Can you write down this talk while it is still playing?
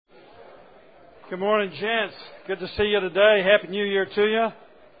Good morning, gents. Good to see you today. Happy New Year to you.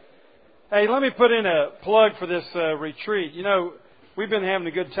 Hey, let me put in a plug for this retreat. You know, we've been having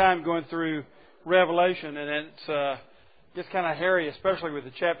a good time going through Revelation, and it's kind of hairy, especially with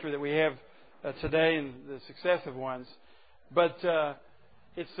the chapter that we have today and the successive ones. But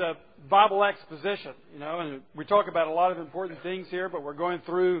it's a Bible exposition, you know, and we talk about a lot of important things here, but we're going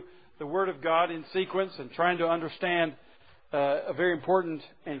through the Word of God in sequence and trying to understand a very important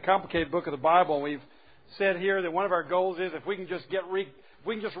and complicated book of the Bible. And we've said here that one of our goals is if we can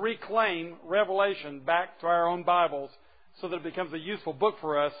just reclaim Revelation back to our own Bibles so that it becomes a useful book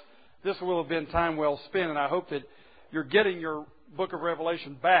for us, this will have been time well spent. And I hope that you're getting your book of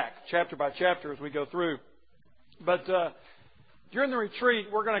Revelation back chapter by chapter as we go through. But during the retreat,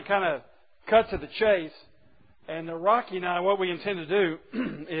 we're going to kind of cut to the chase. And Rocky and I, what we intend to do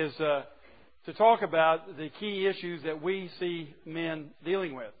is to talk about the key issues that we see men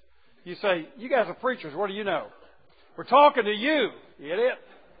dealing with. You say, you guys are preachers, what do you know? We're talking to you, you get it?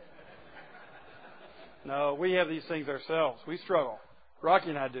 No, we have these things ourselves. We struggle. Rocky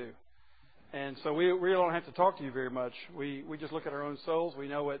and I do. And so we don't have to talk to you very much. We just look at our own souls. We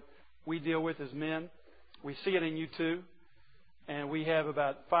know what we deal with as men. We see it in you too. And we have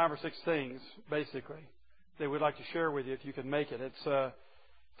about 5 or 6 things, basically, that we'd like to share with you if you can make it. It's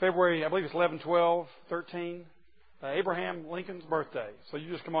February, I believe it's 11, 12, 13, Abraham Lincoln's birthday. So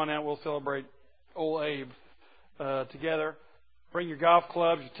you just come on out. We'll celebrate old Abe together. Bring your golf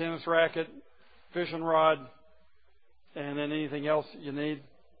clubs, your tennis racket, fishing rod, and then anything else you need.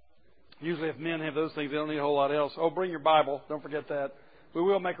 Usually if men have those things, they don't need a whole lot else. Oh, bring your Bible. Don't forget that. We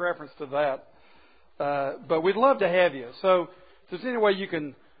will make reference to that. But we'd love to have you. So if there's any way you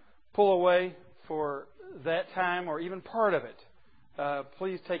can pull away for that time or even part of it,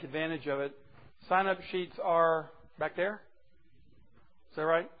 please take advantage of it. Sign-up sheets are back there. Is that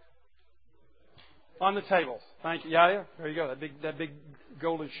right? On the tables. Thank you. Yeah. There you go. That big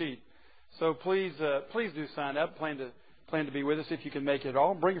golden sheet. So please do sign up. Plan to be with us if you can make it at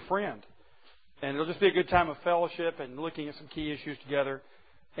all. Bring a friend, and it'll just be a good time of fellowship and looking at some key issues together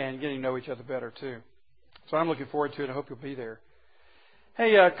and getting to know each other better too. So I'm looking forward to it. I hope you'll be there.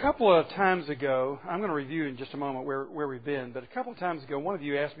 Hey, a couple of times ago, I'm going to review in just a moment where we've been, but a couple of times ago, one of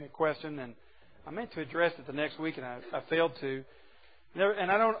you asked me a question, and I meant to address it the next week, and I failed to.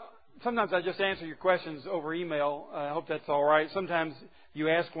 And sometimes I just answer your questions over email. I hope that's all right. Sometimes you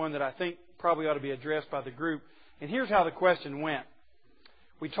ask one that I think probably ought to be addressed by the group. And here's how the question went.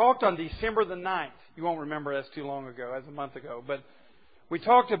 We talked on December the 9th. You won't remember that's too long ago. That's a month ago. But we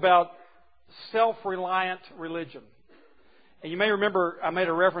talked about self-reliant religion. And you may remember I made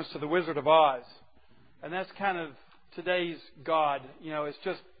a reference to the Wizard of Oz. And that's kind of today's God. You know, it's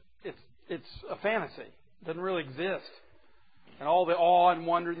a fantasy. It doesn't really exist. And all the awe and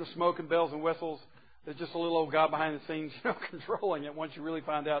wonder and the smoke and bells and whistles, there's just a little old God behind the scenes, controlling it once you really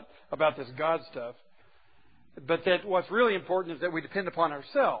find out about this God stuff. But that what's really important is that we depend upon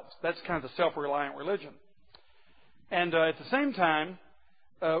ourselves. That's kind of the self-reliant religion. And at the same time,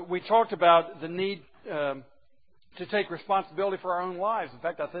 we talked about the need to take responsibility for our own lives. In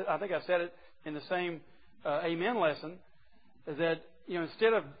fact, I think I said it in the same Amen lesson, that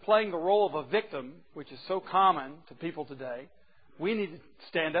instead of playing the role of a victim, which is so common to people today, we need to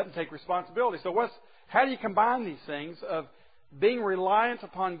stand up and take responsibility. So how do you combine these things of being reliant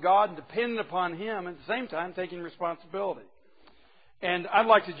upon God and dependent upon Him, and at the same time taking responsibility? And I'd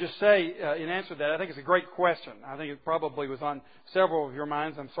like to just say, in answer to that, I think it's a great question. I think it probably was on several of your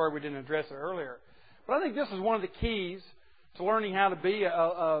minds. I'm sorry we didn't address it earlier. But I think this is one of the keys to learning how to be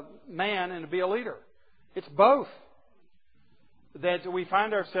a man and to be a leader. It's both. That we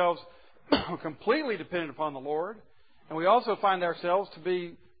find ourselves completely dependent upon the Lord, and we also find ourselves to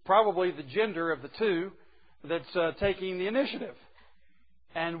be probably the gender of the two that's taking the initiative.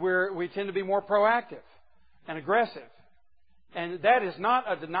 And we tend to be more proactive and aggressive. And that is not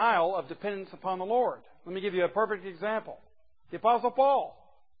a denial of dependence upon the Lord. Let me give you a perfect example. The Apostle Paul.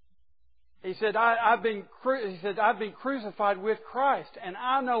 He said, I've been crucified with Christ, and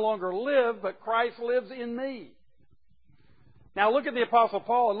I no longer live, but Christ lives in me. Now look at the Apostle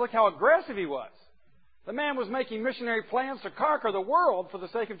Paul and look how aggressive he was. The man was making missionary plans to conquer the world for the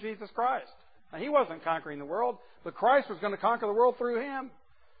sake of Jesus Christ. Now he wasn't conquering the world, but Christ was going to conquer the world through him.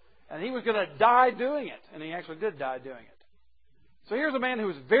 And he was going to die doing it. And he actually did die doing it. So here's a man who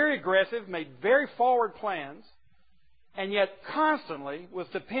was very aggressive, made very forward plans, and yet constantly was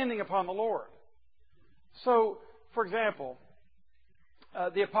depending upon the Lord. So, for example,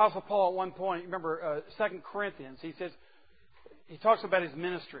 the Apostle Paul at one point, remember 2 Corinthians, he talks about his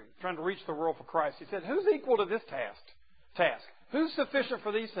ministry, trying to reach the world for Christ. He said, who's equal to this task? Who's sufficient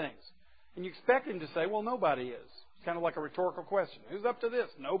for these things? And you expect him to say, well, nobody is. It's kind of like a rhetorical question. Who's up to this?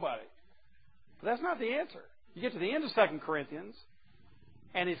 Nobody. But that's not the answer. You get to the end of 2 Corinthians,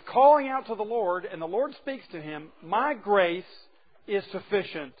 and he's calling out to the Lord, and the Lord speaks to him, my grace is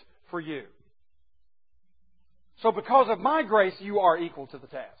sufficient for you. So because of my grace, you are equal to the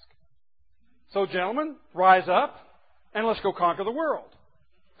task. So gentlemen, rise up, and let's go conquer the world.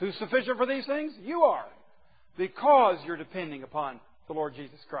 Who's sufficient for these things? You are. Because you're depending upon the Lord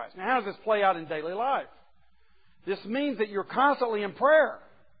Jesus Christ. Now, how does this play out in daily life? This means that you're constantly in prayer.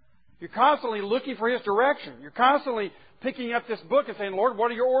 You're constantly looking for His direction. You're constantly picking up this book and saying, Lord,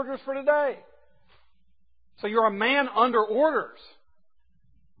 what are your orders for today? So you're a man under orders.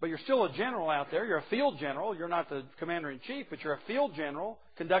 But you're still a general out there. You're a field general. You're not the commander-in-chief, but you're a field general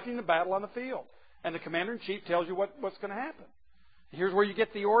conducting the battle on the field. And the commander-in-chief tells you what's going to happen. Here's where you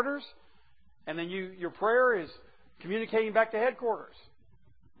get the orders. And then your prayer is communicating back to headquarters.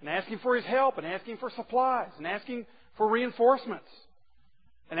 And asking for His help. And asking for supplies. And asking for reinforcements.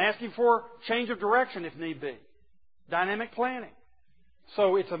 And asking for change of direction if need be. Dynamic planning.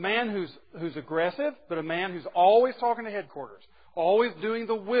 So it's a man who's aggressive, but a man who's always talking to headquarters. Always doing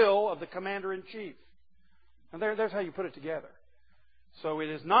the will of the commander-in-chief. And there's how you put it together. So it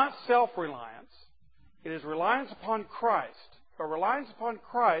is not self-reliance. It is reliance upon Christ. But reliance upon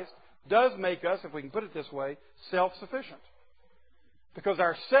Christ does make us, if we can put it this way, self-sufficient. Because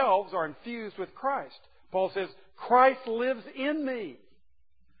ourselves are infused with Christ. Paul says, Christ lives in me.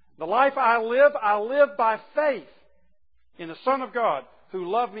 The life I live by faith in the Son of God who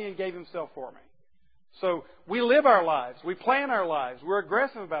loved me and gave Himself for me. So we live our lives. We plan our lives. We're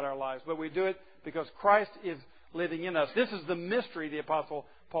aggressive about our lives. But we do it because Christ is living in us. This is the mystery the Apostle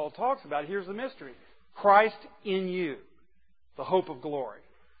Paul talks about. Here's the mystery. Christ in you. The hope of glory.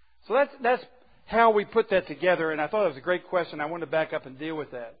 So that's how we put that together. And I thought it was a great question. I wanted to back up and deal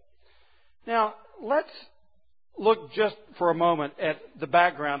with that. Now, let's look just for a moment at the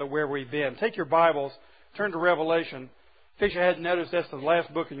background of where we've been. Take your Bibles. Turn to Revelation. In case you hadn't noticed, that's the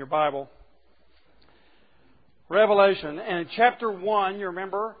last book in your Bible. Revelation. And in chapter 1, you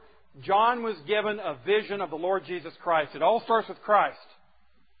remember, John was given a vision of the Lord Jesus Christ. It all starts with Christ.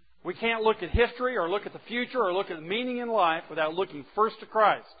 We can't look at history or look at the future or look at meaning in life without looking first to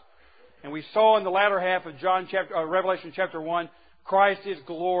Christ. And we saw in the latter half of Revelation chapter 1, Christ is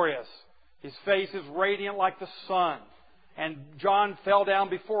glorious. His face is radiant like the sun. And John fell down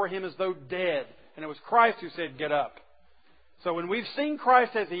before Him as though dead. And it was Christ who said, get up. So when we've seen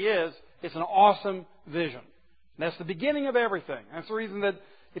Christ as He is, it's an awesome vision. And that's the beginning of everything. That's the reason that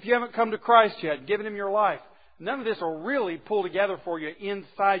if you haven't come to Christ yet and given Him your life, none of this will really pull together for you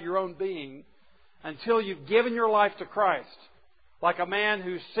inside your own being until you've given your life to Christ. Like a man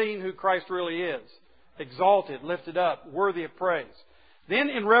who's seen who Christ really is. Exalted, lifted up, worthy of praise. Then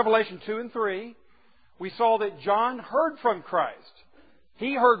in Revelation 2 and 3, we saw that John heard from Christ.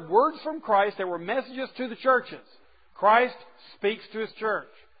 He heard words from Christ that were messages to the churches. Christ speaks to His church.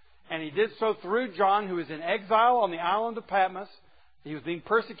 And He did so through John, who was in exile on the island of Patmos. He was being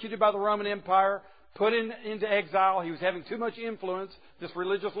persecuted by the Roman Empire, put into exile. He was having too much influence, this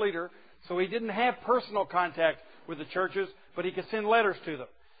religious leader. So he didn't have personal contact with the churches, but he could send letters to them.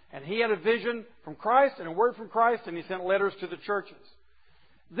 And he had a vision from Christ and a word from Christ, and he sent letters to the churches.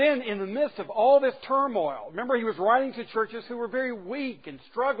 Then, in the midst of all this turmoil, remember he was writing to churches who were very weak and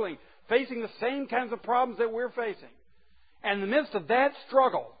struggling, facing the same kinds of problems that we're facing. And in the midst of that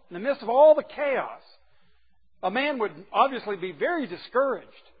struggle, in the midst of all the chaos, a man would obviously be very discouraged.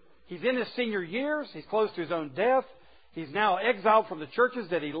 He's in his senior years. He's close to his own death. He's now exiled from the churches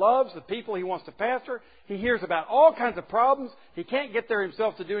that he loves, the people he wants to pastor. He hears about all kinds of problems. He can't get there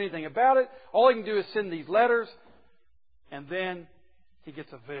himself to do anything about it. All he can do is send these letters. And then he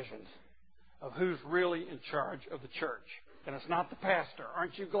gets a vision of who's really in charge of the church. And it's not the pastor.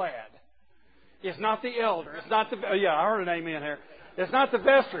 Aren't you glad? It's not the elder. It's not the... Oh, yeah, I heard an amen here. It's not the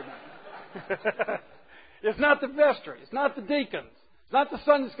vestryman. It's not the vestry. It's not the deacons. It's not the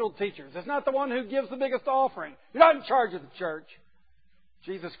Sunday school teachers. It's not the one who gives the biggest offering. You're not in charge of the church.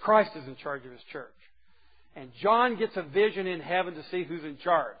 Jesus Christ is in charge of His church. And John gets a vision in heaven to see who's in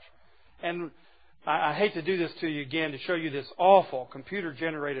charge. And I hate to do this to you again to show you this awful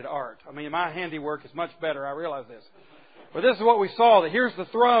computer-generated art. I mean, my handiwork is much better. I realize this. But this is what we saw. That here's the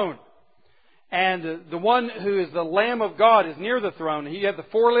throne. And the one who is the Lamb of God is near the throne. You have the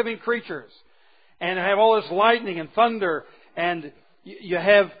four living creatures. And have all this lightning and thunder. And you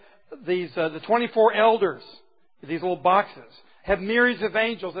have these the 24 elders, these little boxes, have myriads of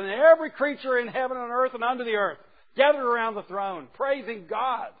angels, and every creature in heaven and earth and under the earth gathered around the throne, praising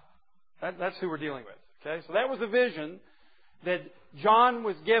God. That's who we're dealing with. Okay, so that was the vision that John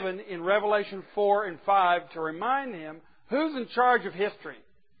was given in Revelation 4 and 5 to remind him who's in charge of history,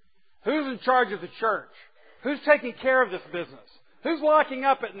 who's in charge of the church, who's taking care of this business, who's locking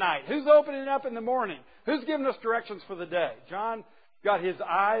up at night, who's opening up in the morning, who's giving us directions for the day. John got his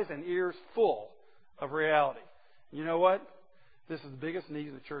eyes and ears full of reality. You know what? This is the biggest need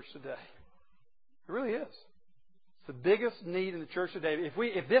in the church today. It really is. It's the biggest need in the church today.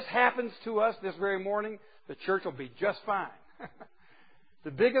 If this happens to us this very morning, the church will be just fine.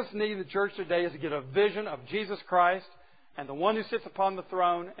 The biggest need in the church today is to get a vision of Jesus Christ and the one who sits upon the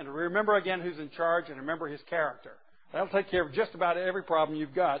throne, and to remember again who's in charge and remember His character. That'll take care of just about every problem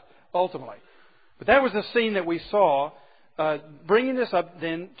you've got, ultimately. But that was the scene that we saw. Bringing this up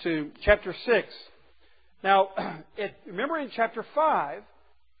then to chapter 6. Now, remember in chapter 5,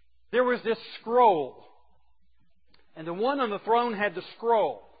 there was this scroll. And the one on the throne had the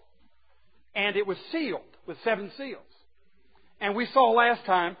scroll. And it was sealed with 7 seals. And we saw last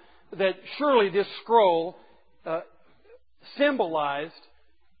time that surely this scroll symbolized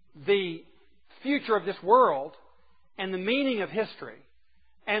the future of this world and the meaning of history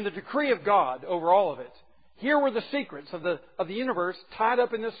and the decree of God over all of it. Here were the secrets of the universe tied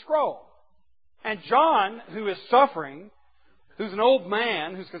up in this scroll. And John, who is suffering, who's an old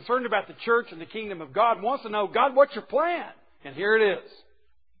man, who's concerned about the church and the kingdom of God, wants to know, God, what's your plan? And here it is.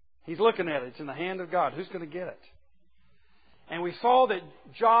 He's looking at it. It's in the hand of God. Who's going to get it? And we saw that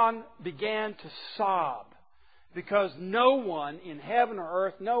John began to sob because no one in heaven or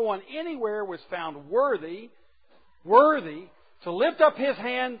earth, no one anywhere was found worthy to lift up his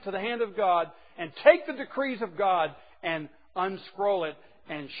hand to the hand of God and take the decrees of God and unscroll it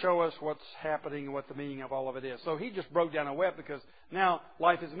and show us what's happening and what the meaning of all of it is. So he just broke down and wept because now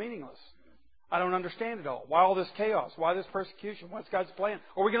life is meaningless. I don't understand it all. Why all this chaos? Why this persecution? What's God's plan?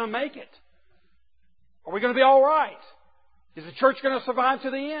 Are we going to make it? Are we going to be all right? Is the church going to survive to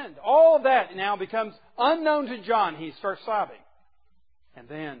the end? All of that now becomes unknown to John. He starts sobbing. And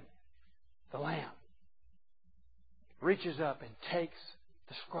then the Lamb reaches up and takes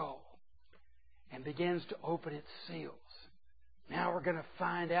the scroll and begins to open its seals. Now we're going to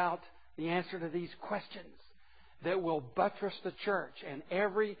find out the answer to these questions that will buttress the church. And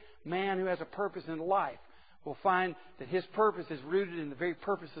every man who has a purpose in life will find that his purpose is rooted in the very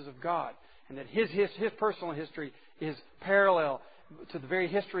purposes of God. And that his personal history is parallel to the very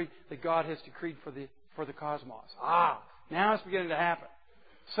history that God has decreed for the cosmos. Now it's beginning to happen.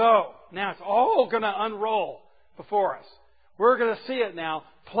 So, now it's all going to unroll before us. We're going to see it now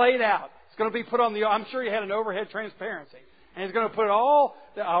played out. It's going to be put on I'm sure you had an overhead transparency. And he's going to put it all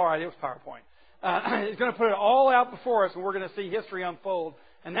right, it was PowerPoint. He's going to put it all out before us, and we're going to see history unfold.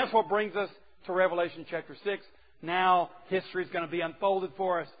 And that's what brings us to Revelation chapter 6. Now history is going to be unfolded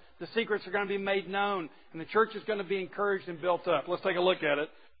for us. The secrets are going to be made known, and the church is going to be encouraged and built up. Let's take a look at it.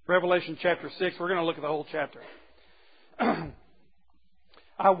 Revelation chapter 6. We're going to look at the whole chapter.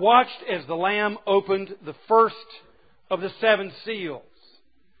 I watched as the Lamb opened the first of the 7 seals.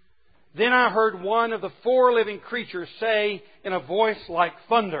 Then I heard one of the 4 living creatures say in a voice like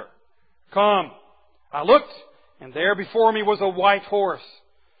thunder, "Come." I looked, and there before me was a white horse.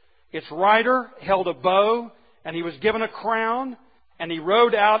 Its rider held a bow, and he was given a crown, and he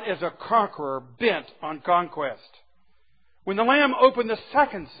rode out as a conqueror bent on conquest. When the Lamb opened the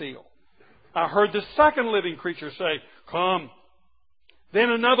 2nd seal, I heard the 2nd living creature say, "Come." Then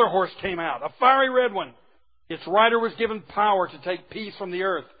another horse came out, a fiery red one. Its rider was given power to take peace from the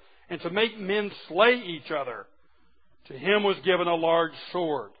earth and to make men slay each other. To him was given a large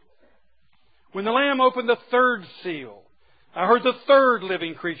sword. When the Lamb opened the 3rd seal, I heard the 3rd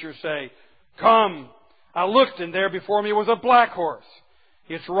living creature say, "Come." I looked, and there before me was a black horse.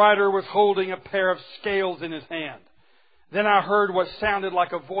 Its rider was holding a pair of scales in his hand. Then I heard what sounded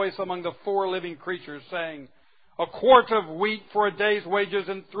like a voice among the 4 living creatures saying, "A quart of wheat for a day's wages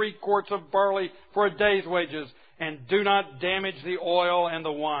and 3 quarts of barley for a day's wages, and do not damage the oil and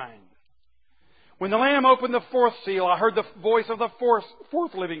the wine." When the Lamb opened the 4th seal, I heard the voice of the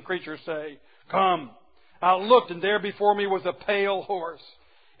 4th living creature say, "Come." I looked, and there before me was a pale horse.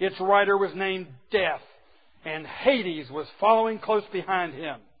 Its rider was named Death, and Hades was following close behind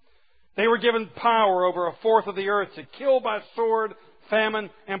him. They were given power over 1/4 of the earth to kill by sword,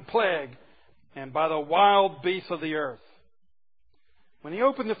 famine, and plague, and by the wild beasts of the earth. When he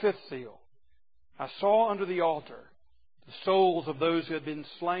opened the 5th seal, I saw under the altar the souls of those who had been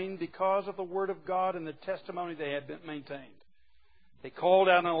slain because of the word of God and the testimony they had been maintained. They called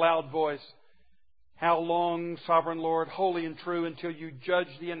out in a loud voice, "How long, sovereign Lord, holy and true, until you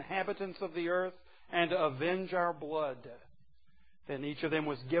judge the inhabitants of the earth and avenge our blood?" Then each of them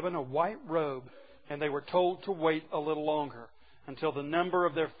was given a white robe, and they were told to wait a little longer until the number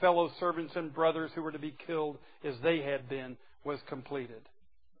of their fellow servants and brothers who were to be killed as they had been was completed.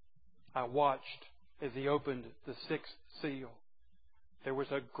 I watched as he opened the sixth seal. There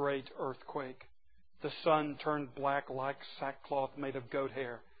was a great earthquake. The sun turned black like sackcloth made of goat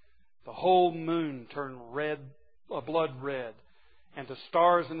hair. The whole moon turned blood red, and the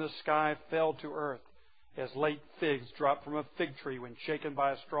stars in the sky fell to earth as late figs drop from a fig tree when shaken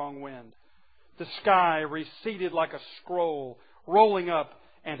by a strong wind. The sky receded like a scroll, rolling up,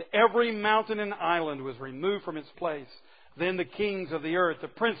 and every mountain and island was removed from its place. Then the kings of the earth, the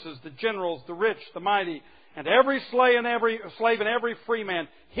princes, the generals, the rich, the mighty, and every slave and every free man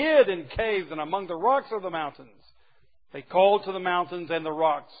hid in caves and among the rocks of the mountains. They called to the mountains and the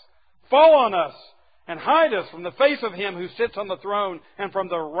rocks, "Fall on us and hide us from the face of Him who sits on the throne and from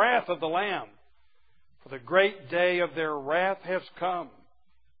the wrath of the Lamb. For the great day of their wrath has come,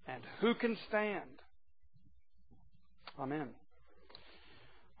 and who can stand?" Amen.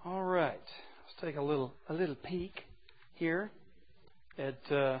 All right. Let's take a little peek here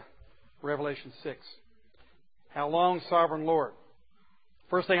at Revelation 6. How long, Sovereign Lord?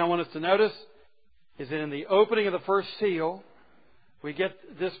 First thing I want us to notice is that in the opening of the first seal, we get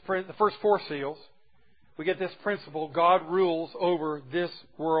the first four seals, we get this principle: God rules over this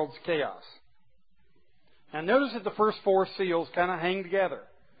world's chaos. Now notice that the first four seals kind of hang together.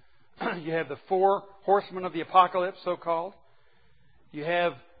 You have the four horsemen of the apocalypse, so-called. You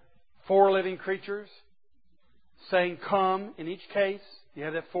have four living creatures saying "come" in each case. You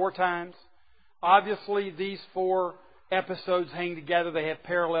have that four times. Obviously, these four episodes hang together. They have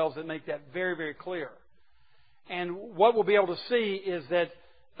parallels that make that very, very clear. And what we'll be able to see is that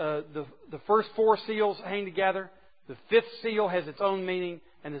the first four seals hang together. The fifth seal has its own meaning,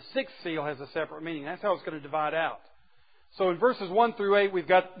 and the sixth seal has a separate meaning. That's how it's going to divide out. So in verses 1 through 8, we've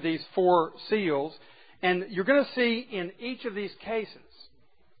got these four seals. And you're going to see in each of these cases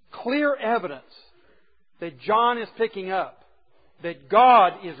clear evidence that John is picking up that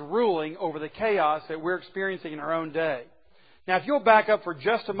God is ruling over the chaos that we're experiencing in our own day. Now, if you'll back up for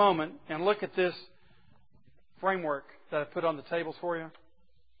just a moment and look at this framework that I put on the tables for you.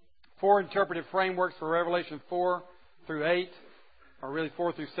 Four interpretive frameworks for Revelation 4 through 8, or really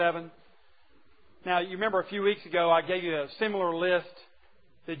 4 through 7. Now, you remember a few weeks ago I gave you a similar list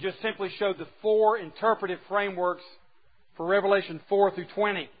that just simply showed the four interpretive frameworks for Revelation 4 through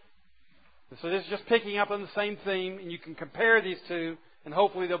 20. And so this is just picking up on the same theme, and you can compare these two, and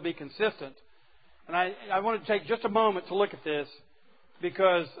hopefully they'll be consistent. And I want to take just a moment to look at this,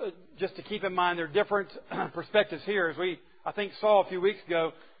 because just to keep in mind there are different perspectives here. As we, I think, saw a few weeks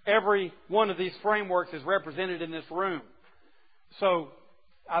ago, every one of these frameworks is represented in this room. So,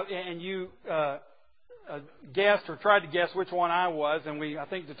 and you guessed or tried to guess which one I was, and we, I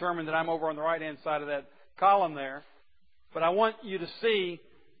think, determined that I'm over on the right-hand side of that column there. But I want you to see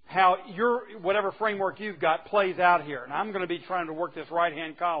how whatever framework you've got plays out here. And I'm going to be trying to work this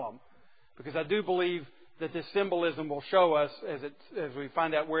right-hand column, because I do believe that this symbolism will show us, as we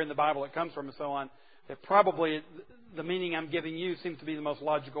find out where in the Bible it comes from and so on, that probably the meaning I'm giving you seems to be the most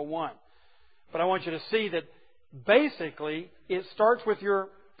logical one. But I want you to see that basically it starts with your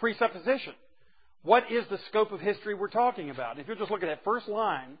presupposition. What is the scope of history we're talking about? And if you just look at that first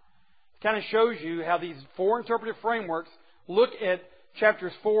line, it kind of shows you how these four interpretive frameworks look at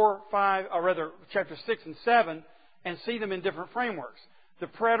chapters 6 and 7 and see them in different frameworks. The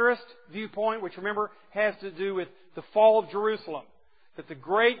preterist viewpoint, which remember has to do with the fall of Jerusalem, that the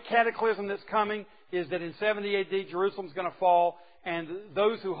great cataclysm that's coming is that in 70 AD Jerusalem's going to fall, and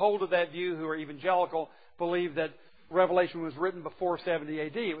those who hold to that view, who are evangelical, believe that Revelation was written before 70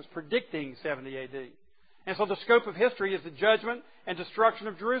 AD. It was predicting 70 AD. And so the scope of history is the judgment and destruction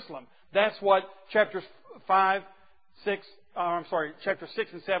of Jerusalem. That's what chapters 6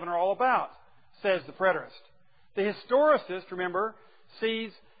 and 7 are all about, says the preterist. The historicist, remember,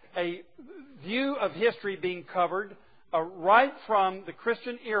 sees a view of history being covered right from the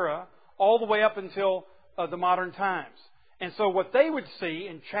Christian era all the way up until the modern times. And so what they would see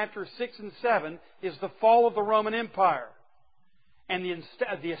in chapters 6 and 7 is the fall of the Roman Empire and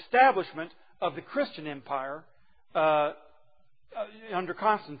the establishment of the Christian Empire under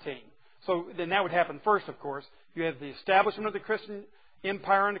Constantine. So then that would happen first, of course. You have the establishment of the Christian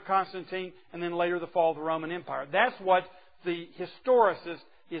Empire under Constantine, and then later the fall of the Roman Empire. That's what the historicist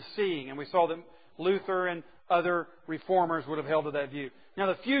is seeing. And we saw that Luther and other reformers would have held to that view. Now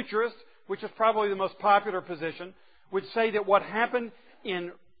the futurist, which is probably the most popular position, would say that what happened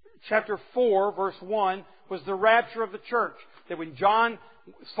in chapter 4, verse 1, was the rapture of the church. That when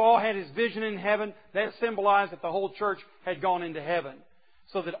Saul had his vision in heaven, that symbolized that the whole church had gone into heaven.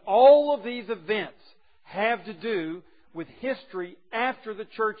 So that all of these events have to do with history after the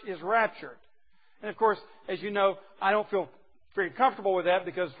church is raptured. And of course, as you know, I don't feel very comfortable with that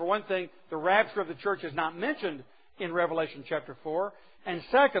because, for one thing, the rapture of the church is not mentioned in Revelation chapter 4. And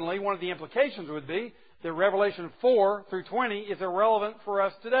secondly, one of the implications would be that Revelation 4 through 20 is irrelevant for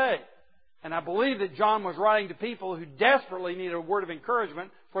us today. And I believe that John was writing to people who desperately needed a word of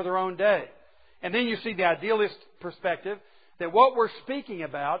encouragement for their own day. And then you see the idealist perspective that what we're speaking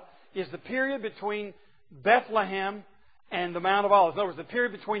about is the period between Bethlehem and the Mount of Olives. In other words, the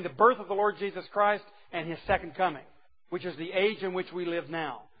period between the birth of the Lord Jesus Christ and His second coming, which is the age in which we live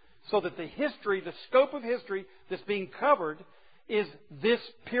now. So that the history, the scope of history that's being covered is this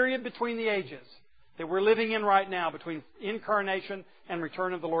period between the ages that we're living in right now, between incarnation and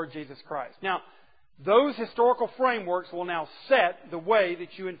return of the Lord Jesus Christ. Now, those historical frameworks will now set the way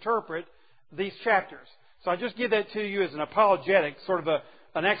that you interpret these chapters. So I just give that to you as an apologetic, sort of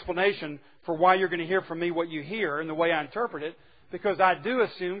an explanation for why you're going to hear from me what you hear and the way I interpret it, because I do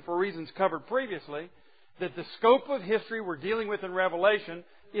assume, for reasons covered previously, that the scope of history we're dealing with in Revelation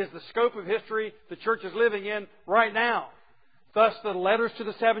is the scope of history the church is living in right now. Thus, the letters to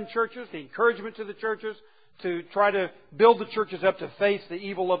the 7 churches, the encouragement to the churches to try to build the churches up to face the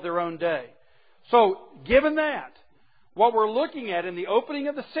evil of their own day. So, given that, what we're looking at in the opening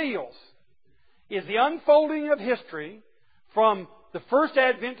of the seals is the unfolding of history from the first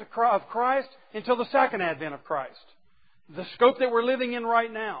advent of Christ until the second advent of Christ. The scope that we're living in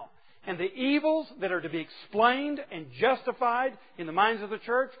right now. And the evils that are to be explained and justified in the minds of the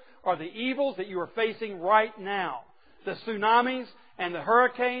church are the evils that you are facing right now. The tsunamis and the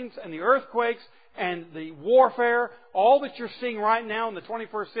hurricanes and the earthquakes and the warfare, all that you're seeing right now in the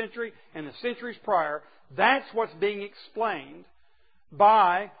 21st century and the centuries prior, that's what's being explained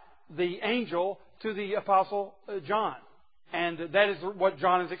by the angel to the Apostle John. And that is what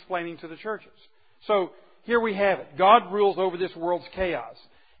John is explaining to the churches. So here we have it. God rules over this world's chaos.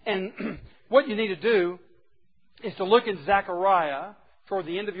 And what you need to do is to look in Zechariah toward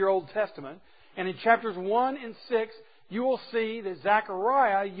the end of your Old Testament. And in chapters 1 and 6, you will see that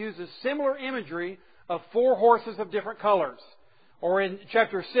Zechariah uses similar imagery of 4 horses of different colors. Or in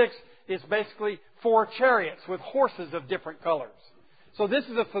chapter 6, it's basically 4 chariots with horses of different colors. So this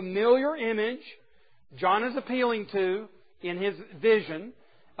is a familiar image John is appealing to in his vision.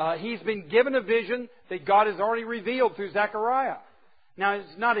 He's been given a vision that God has already revealed through Zechariah. Now,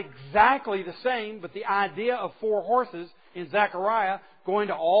 it's not exactly the same, but the idea of 4 horses in Zechariah going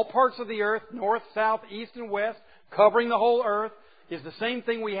to all parts of the earth, north, south, east, and west, covering the whole earth, is the same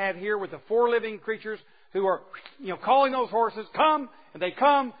thing we have here with the 4 living creatures who are, calling those horses, come, and they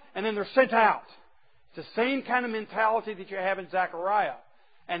come, and then they're sent out. It's the same kind of mentality that you have in Zechariah.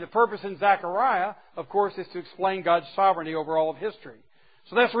 And the purpose in Zechariah, of course, is to explain God's sovereignty over all of history.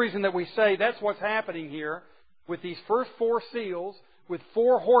 So that's the reason that we say that's what's happening here with these first 4 seals, with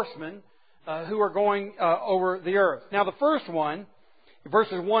 4 horsemen who are going over the earth. Now, the first one,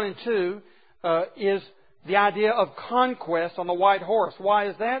 verses 1 and 2, is the idea of conquest on the white horse. Why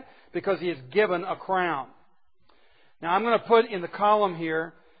is that? Because he is given a crown. Now, I'm going to put in the column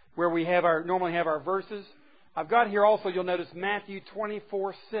here where we have normally have our verses. I've got here also, you'll notice, Matthew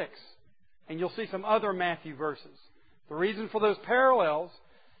 24:6. And you'll see some other Matthew verses. The reason for those parallels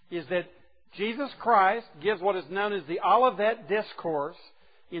is that Jesus Christ gives what is known as the Olivet Discourse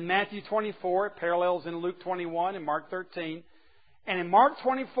in Matthew 24. It parallels in Luke 21 and Mark 13. And in Mark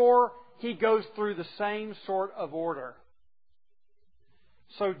 24, he goes through the same sort of order.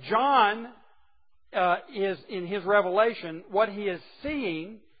 So John is, in his revelation, what he is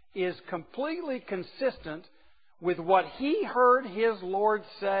seeing is completely consistent with what he heard his Lord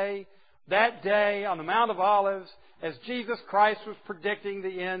say that day on the Mount of Olives as Jesus Christ was predicting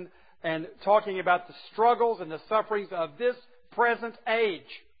the end and talking about the struggles and the sufferings of this present age.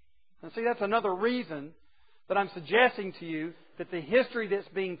 And see, that's another reason that I'm suggesting to you that the history that's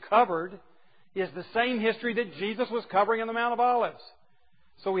being covered is the same history that Jesus was covering on the Mount of Olives.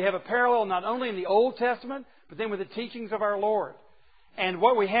 So we have a parallel not only in the Old Testament, but then with the teachings of our Lord. And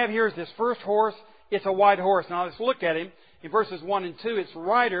what we have here is this first horse. It's a white horse. Now let's look at him. In verses 1 and 2, its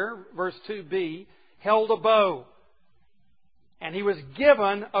rider, verse 2b, held a bow. And he was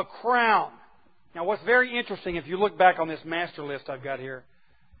given a crown. Now what's very interesting, if you look back on this master list I've got here,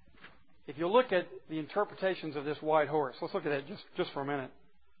 if you look at the interpretations of this white horse, let's look at that just for a minute.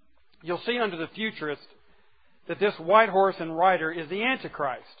 You'll see under the futurist that this white horse and rider is the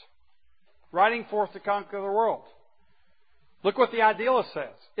Antichrist, riding forth to conquer the world. Look what the idealist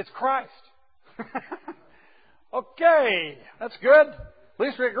says. It's Christ. Okay, that's good. At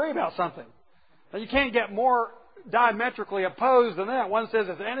least we agree about something. Now, you can't get more diametrically opposed than that. One says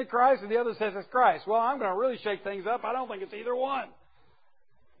it's Antichrist and the other says it's Christ. Well, I'm going to really shake things up. I don't think it's either one.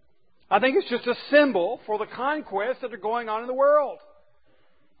 I think it's just a symbol for the conquests that are going on in the world.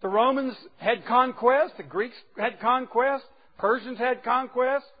 The Romans had conquest. The Greeks had conquest. Persians had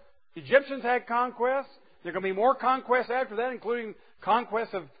conquest. Egyptians had conquest. There are going to be more conquests after that, including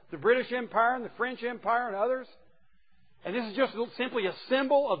conquests of the British Empire and the French Empire and others. And this is just simply a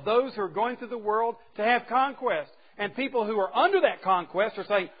symbol of those who are going through the world to have conquest. And people who are under that conquest are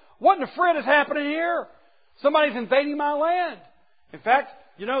saying, what in the frit is happening here? Somebody's invading my land. In fact,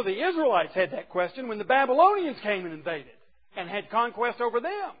 you know, the Israelites had that question when the Babylonians came and invaded and had conquest over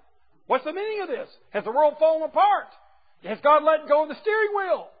them. What's the meaning of this? Has the world fallen apart? Has God let go of the steering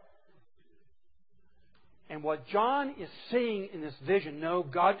wheel? And what John is seeing in this vision, no,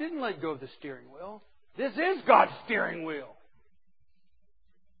 God didn't let go of the steering wheel. This is God's steering wheel.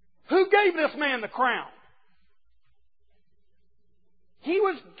 Who gave this man the crown? He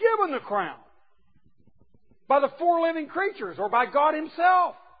was given the crown by the four living creatures or by God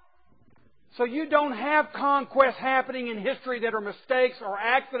Himself. So you don't have conquests happening in history that are mistakes or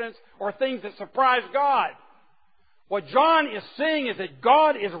accidents or things that surprise God. What John is seeing is that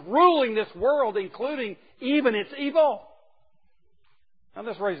God is ruling this world, including even its evil. Now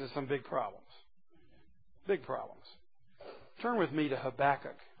this raises some big problems. Big problems. Turn with me to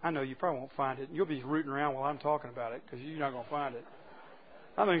Habakkuk. I know you probably won't find it. You'll be rooting around while I'm talking about it because you're not going to find it.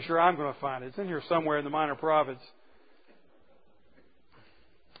 I'm not sure I'm going to find it. It's in here somewhere in the Minor Prophets.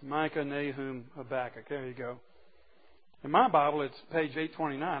 Micah, Nahum, Habakkuk. There you go. In my Bible, it's page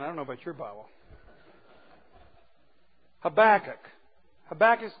 829. I don't know about your Bible. Habakkuk.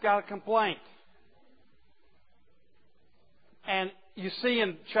 Habakkuk's got a complaint. And you see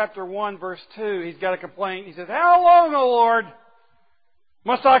in chapter 1, verse 2, he's got a complaint. He says, how long, O Lord,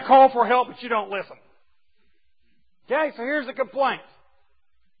 must I call for help, but you don't listen? Okay, so here's the complaint.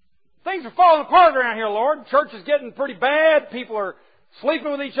 Things are falling apart around here, Lord. Church is getting pretty bad. People are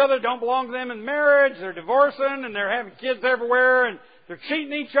sleeping with each other, don't belong to them in marriage. They're divorcing, and they're having kids everywhere, and they're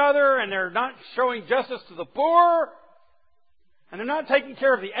cheating each other, and they're not showing justice to the poor, and they're not taking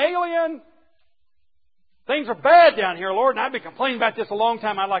care of the alien. Things are bad down here, Lord, and I've been complaining about this a long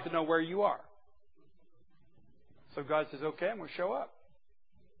time. I'd like to know where you are. So God says, okay, I'm going to show up.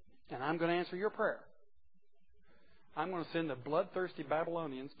 And I'm going to answer your prayer. I'm going to send the bloodthirsty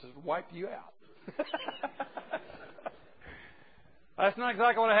Babylonians to wipe you out. That's not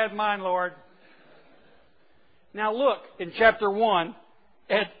exactly what I had in mind, Lord. Now look in chapter 1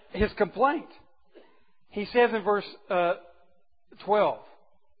 at his complaint. He says in verse 12,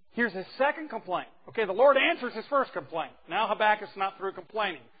 here's his second complaint. Okay, the Lord answers his first complaint. Now Habakkuk's not through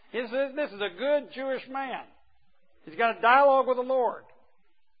complaining. This is a good Jewish man. He's got a dialogue with the Lord.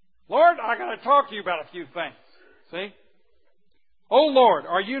 Lord, I got to talk to you about a few things. See? Oh Lord,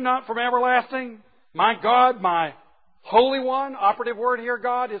 are you not from everlasting? My God, my Holy One. Operative word here,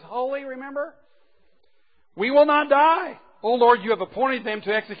 God, is holy, remember? We will not die. Oh Lord, you have appointed them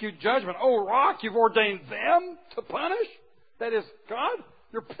to execute judgment. Oh Rock, you've ordained them to punish. That is, God,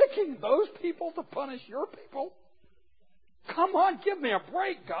 you're picking those people to punish your people? Come on, give me a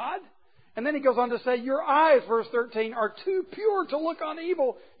break, God. And then he goes on to say, your eyes, verse 13, are too pure to look on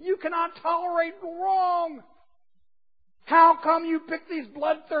evil. You cannot tolerate wrong. How come you pick these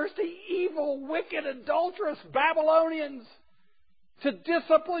bloodthirsty, evil, wicked, adulterous Babylonians to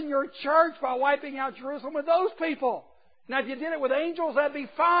discipline your church by wiping out Jerusalem with those people? Now, if you did it with angels, that'd be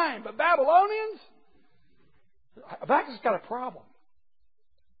fine. But Babylonians? Habakkuk's got a problem.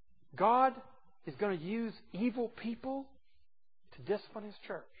 God is going to use evil people to discipline His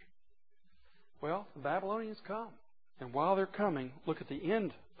church. Well, the Babylonians come. And while they're coming, look at the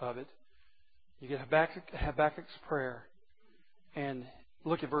end of it. You get Habakkuk's prayer. And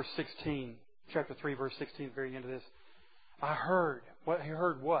look at verse 16. Chapter 3, verse 16, at the very end of this. I heard. He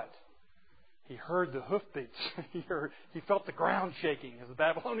heard what? He heard the hoofbeats. He felt the ground shaking as the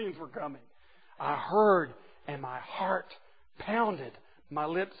Babylonians were coming. I heard, and my heart pounded. My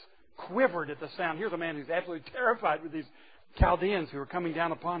lips quivered at the sound. Here's a man who's absolutely terrified with these Chaldeans who are coming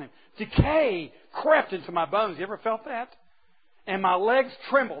down upon him. Decay crept into my bones. You ever felt that? And my legs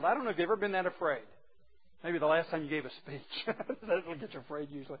trembled. I don't know if you've ever been that afraid. Maybe the last time you gave a speech. That's what gets you afraid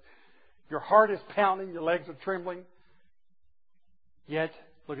usually. Your heart is pounding. Your legs are trembling. Yet,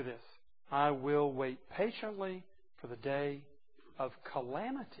 look at this. I will wait patiently for the day of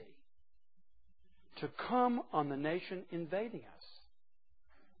calamity to come on the nation invading us.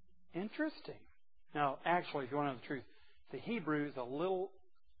 Interesting. Now, actually, if you want to know the truth, the Hebrew is a little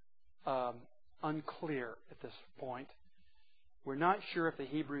unclear at this point. We're not sure if the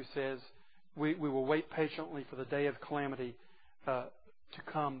Hebrew says we will wait patiently for the day of calamity to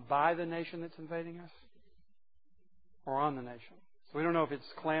come by the nation that's invading us or on the nation. So we don't know if it's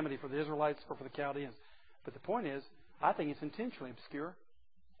calamity for the Israelites or for the Chaldeans. But the point is, I think it's intentionally obscure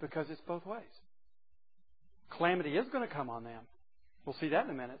because it's both ways. Calamity is going to come on them. We'll see that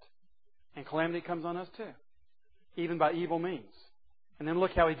in a minute. And calamity comes on us too, even by evil means. And then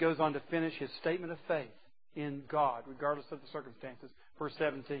look how he goes on to finish his statement of faith in God, regardless of the circumstances. Verse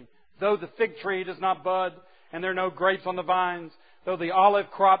 17. Though the fig tree does not bud, and there are no grapes on the vines, though the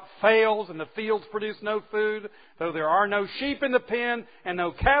olive crop fails, and the fields produce no food, though there are no sheep in the pen, and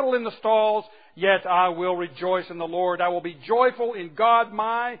no cattle in the stalls, yet I will rejoice in the Lord. I will be joyful in God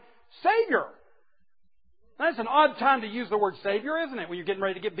my Savior. That's an odd time to use the word Savior, isn't it? When you're getting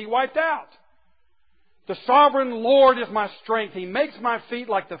ready to be wiped out. The sovereign Lord is my strength. He makes my feet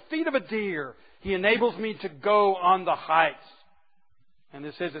like the feet of a deer. He enables me to go on the heights. And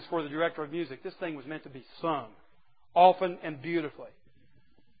this is for the director of music. This thing was meant to be sung often and beautifully.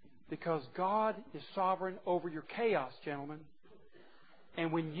 Because God is sovereign over your chaos, gentlemen.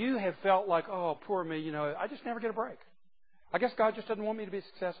 And when you have felt like, oh, poor me, I just never get a break. I guess God just doesn't want me to be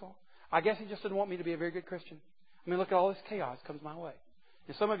successful. I guess He just doesn't want me to be a very good Christian. I mean, look at all this chaos that comes my way.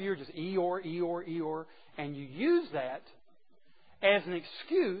 And some of you are just Eeyore, and you use that as an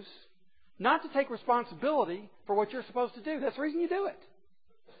excuse not to take responsibility for what you're supposed to do. That's the reason you do it.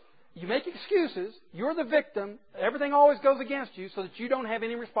 You make excuses. You're the victim. Everything always goes against you so that you don't have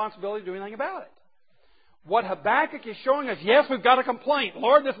any responsibility to do anything about it. What Habakkuk is showing us, yes, we've got a complaint.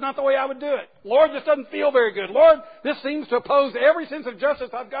 Lord, that's not the way I would do it. Lord, this doesn't feel very good. Lord, this seems to oppose every sense of justice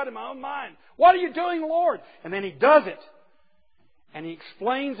I've got in my own mind. What are you doing, Lord? And then he does it. And he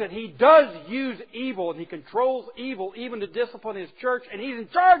explains that he does use evil and he controls evil even to discipline his church, and he's in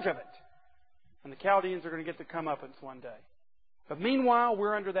charge of it. And the Chaldeans are going to get the comeuppance one day. But meanwhile,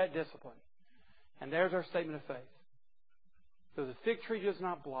 we're under that discipline. And there's our statement of faith. Though the fig tree does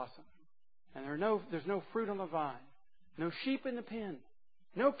not blossom, and there's no fruit on the vine, no sheep in the pen,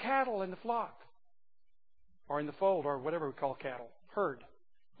 no cattle in the flock, or in the fold, or whatever we call cattle, herd,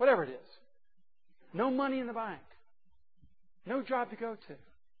 whatever it is. No money in the bank, no job to go to.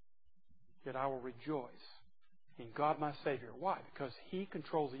 Yet I will rejoice in God my Savior. Why? Because He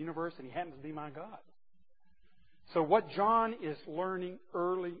controls the universe and He happens to be my God. So what John is learning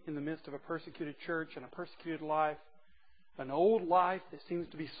early in the midst of a persecuted church and a persecuted life, an old life that seems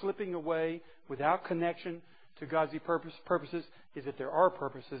to be slipping away without connection to God's purposes, is that there are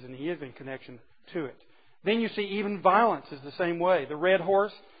purposes and He is in connection to it. Then you see even violence is the same way. The red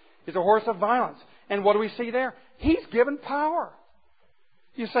horse is a horse of violence. And what do we see there? He's given power.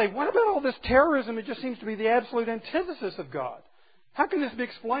 You say, what about all this terrorism? It just seems to be the absolute antithesis of God. How can this be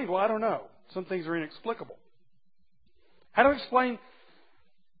explained? Well, I don't know. Some things are inexplicable. How do I explain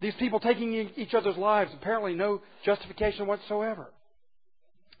these people taking each other's lives? Apparently no justification whatsoever.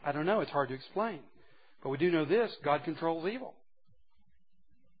 I don't know. It's hard to explain. But we do know this. God controls evil.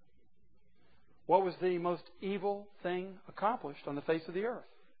 What was the most evil thing accomplished on the face of the earth?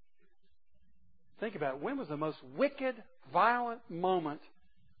 Think about it. When was the most wicked, violent moment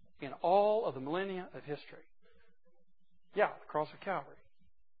in all of the millennia of history? Yeah, the cross of Calvary.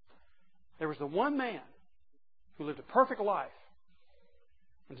 There was the one man who lived a perfect life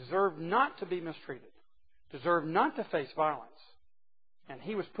and deserved not to be mistreated, deserved not to face violence, and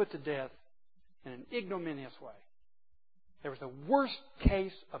he was put to death in an ignominious way. There was the worst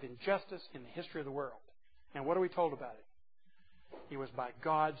case of injustice in the history of the world. And what are we told about it? It was by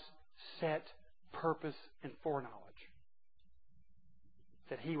God's set purpose and foreknowledge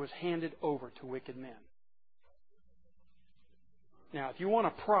that he was handed over to wicked men. Now, if you want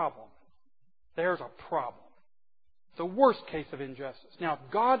a problem, there's a problem. The worst case of injustice. Now,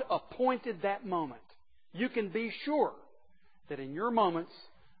 if God appointed that moment, you can be sure that in your moments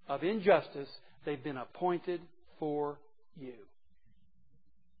of injustice, they've been appointed for you.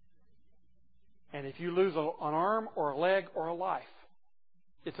 And if you lose an arm or a leg or a life,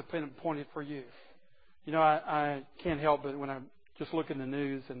 it's been appointed for you. You know, I can't help but when I just look in the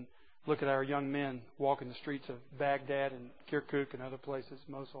news and look at our young men walking the streets of Baghdad and Kirkuk and other places,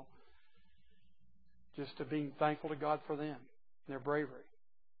 Mosul, just to being thankful to God for them and their bravery.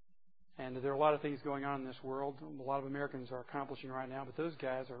 And there are a lot of things going on in this world. A lot of Americans are accomplishing right now, but those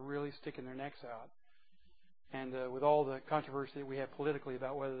guys are really sticking their necks out. And with all the controversy that we have politically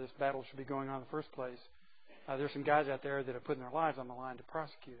about whether this battle should be going on in the first place, there's some guys out there that are putting their lives on the line to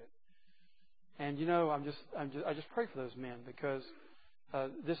prosecute it. And you know, I just pray for those men because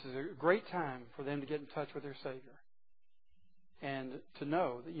this is a great time for them to get in touch with their Savior. And to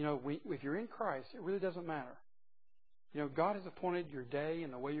know that, you know, if you're in Christ, it really doesn't matter. You know, God has appointed your day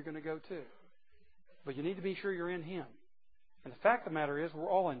and the way you're going to go to. but you need to be sure you're in Him. And the fact of the matter is, we're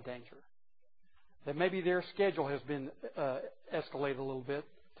all in danger. That maybe their schedule has been escalated a little bit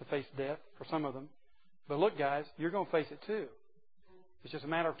to face death for some of them. But look, guys, you're going to face it too. It's just a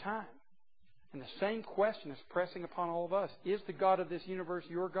matter of time. And the same question is pressing upon all of us. Is the God of this universe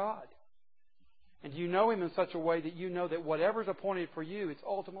your God? And do you know Him in such a way that you know that whatever's appointed for you, it's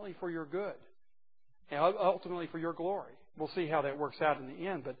ultimately for your good and ultimately for your glory? We'll see how that works out in the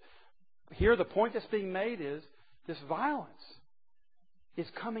end. But here the point that's being made is this violence is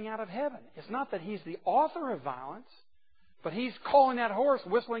coming out of heaven. It's not that He's the author of violence, but He's calling that horse,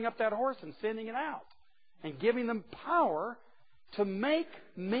 whistling up that horse and sending it out and giving them power to make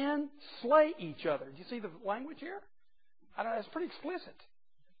men slay each other. Do you see the language here? It's pretty explicit.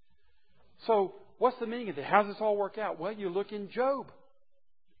 So, what's the meaning of this? How does this all work out? Well, you look in Job.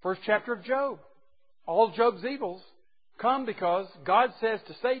 First chapter of Job. All of Job's evils come because God says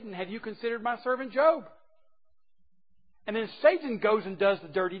to Satan, have you considered my servant Job? And then Satan goes and does the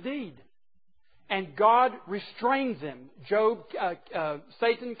dirty deed. And God restrains him.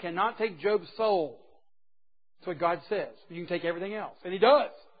 Satan cannot take Job's soul. That's what God says. You can take everything else. And He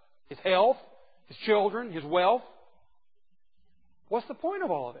does. His health, His children, His wealth. What's the point of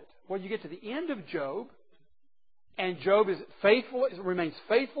all of it? Well, you get to the end of Job, and Job is faithful, remains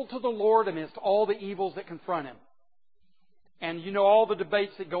faithful to the Lord amidst all the evils that confront him. And you know all the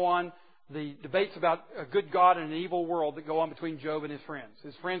debates that go on, the debates about a good God and an evil world that go on between Job and his friends.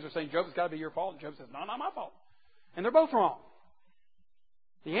 His friends are saying, Job, it's got to be your fault. And Job says, no, not my fault. And they're both wrong.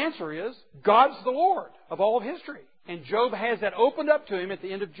 The answer is, God's the Lord of all of history. And Job has that opened up to him at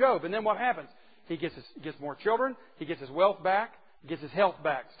the end of Job. And then what happens? He gets more children. He gets his wealth back. He gets his health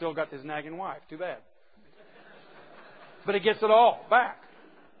back. Still got his nagging wife. Too bad. But he gets it all back.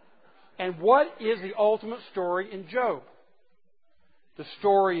 And what is the ultimate story in Job? The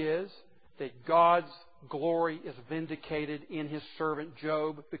story is that God's glory is vindicated in His servant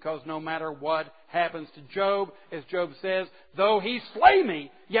Job, because no matter what happens to Job, as Job says, though He slay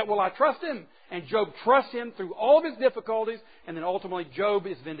me, yet will I trust Him. And Job trusts Him through all of his difficulties, and then ultimately Job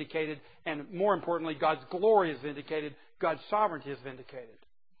is vindicated, and more importantly, God's glory is vindicated, God's sovereignty is vindicated.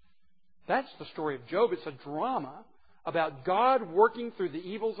 That's the story of Job. It's a drama about God working through the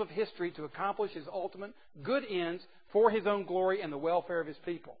evils of history to accomplish His ultimate good ends for His own glory and the welfare of His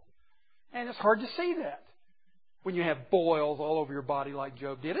people. And it's hard to see that when you have boils all over your body like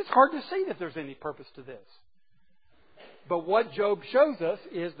Job did. It's hard to see that there's any purpose to this. But what Job shows us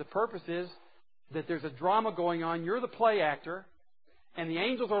is the purpose is that there's a drama going on. You're the play actor, and the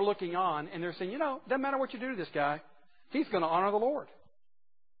angels are looking on, and they're saying, doesn't matter what you do to this guy, he's going to honor the Lord.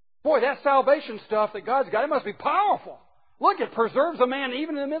 Boy, that salvation stuff that God's got, it must be powerful. Look, it preserves a man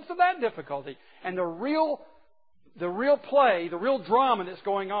even in the midst of that difficulty. And the real play, the real drama that's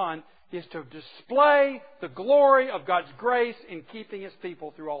going on is to display the glory of God's grace in keeping His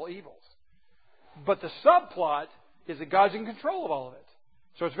people through all evils. But the subplot is that God's in control of all of it.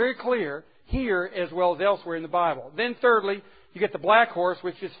 So it's very clear here as well as elsewhere in the Bible. Then thirdly, you get the black horse,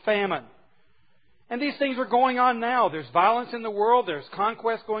 which is famine. And these things are going on now. There's violence in the world. There's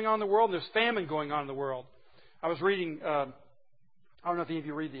conquest going on in the world. And there's famine going on in the world. I was reading, I don't know if any of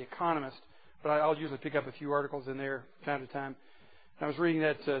you read The Economist, but I'll usually pick up a few articles in there from time to time. I was reading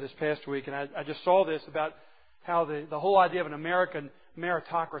that this past week, and I just saw this about how the whole idea of an American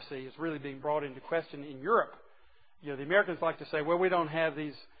meritocracy is really being brought into question in Europe. The Americans like to say, well, we don't have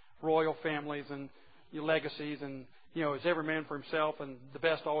these royal families and legacies, and it's every man for himself, and the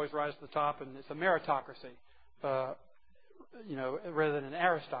best always rise to the top, and it's a meritocracy, rather than an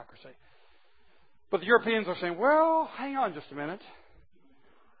aristocracy. But the Europeans are saying, well, hang on just a minute.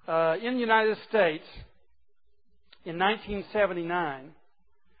 In the United States, in 1979,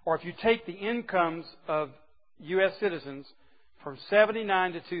 or if you take the incomes of U.S. citizens from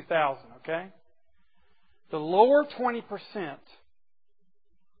 79 to 2000, okay? The lower 20%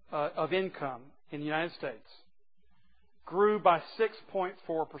 of income in the United States grew by 6.4%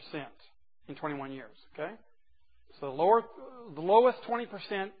 in 21 years, okay? So the lowest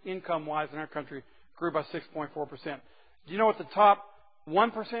 20% income-wise in our country grew by 6.4%. Do you know what the top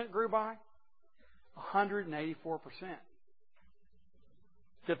 1% grew by? 184%.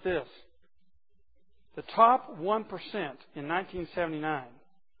 Get this. The top 1% in 1979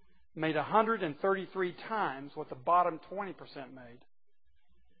 made 133 times what the bottom 20% made.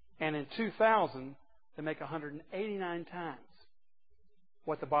 And in 2000, they make 189 times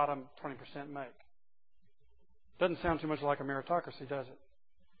what the bottom 20% make. Doesn't sound too much like a meritocracy, does it?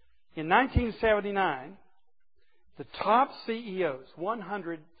 In 1979, the top CEOs,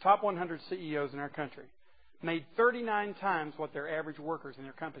 top 100 CEOs in our country, made 39 times what their average workers in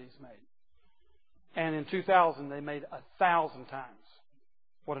their companies made. And in 2000, they made 1,000 times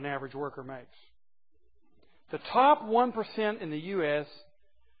what an average worker makes. The top 1% in the U.S.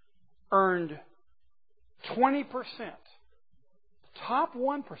 earned 20%. The top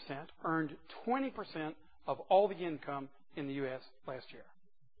 1% earned 20% of all the income in the U.S. last year.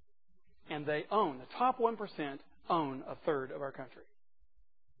 And the top 1% own a third of our country.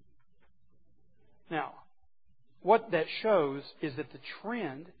 Now, what that shows is that the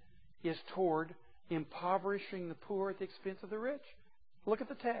trend is toward impoverishing the poor at the expense of the rich. Look at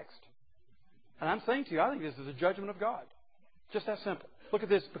the text. And I'm saying to you, I think this is a judgment of God. Just that simple. Look at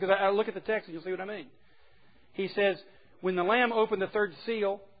this, because I look at the text and you'll see what I mean. He says, when the Lamb opened the third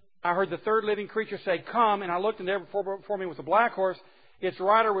seal, I heard the third living creature say, "Come," and I looked, and there before me was a black horse. Its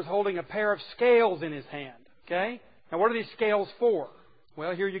rider was holding a pair of scales in his hand. Okay? Now, what are these scales for?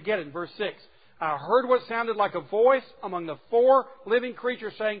 Well, here you get it in verse 6. I heard what sounded like a voice among the four living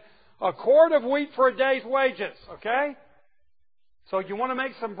creatures saying, "A quart of wheat for a day's wages." Okay? So you want to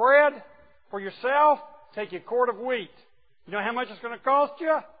make some bread for yourself? Take you a quart of wheat. You know how much it's going to cost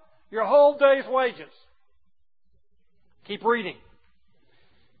you? Your whole day's wages. Keep reading.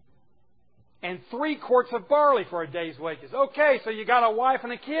 And 3 quarts of barley for a day's wages. Okay, so you got a wife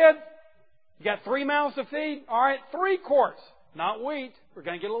and a kid. You got 3 mouths to feed. All right, 3 quarts. Not wheat. We're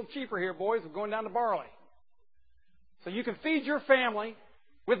going to get a little cheaper here, boys. We're going down to barley. So you can feed your family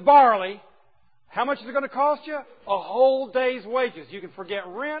with barley. How much is it going to cost you? A whole day's wages. You can forget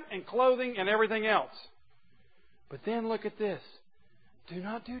rent and clothing and everything else. But then look at this. Do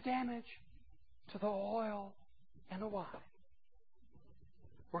not do damage to the oil and the wine.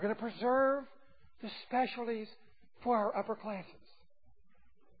 We're going to preserve the specialties for our upper classes.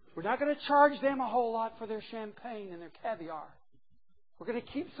 We're not going to charge them a whole lot for their champagne and their caviar. We're going to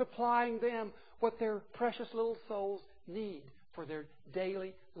keep supplying them what their precious little souls need for their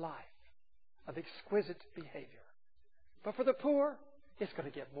daily life of exquisite behavior. But for the poor, it's going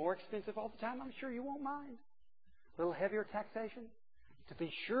to get more expensive all the time. I'm sure you won't mind. A little heavier taxation to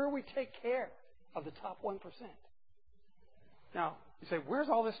be sure we take care of the top 1%. Now, you say, where's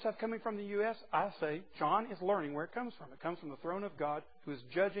all this stuff coming from the U.S.? I say, John is learning where it comes from. It comes from the throne of God who is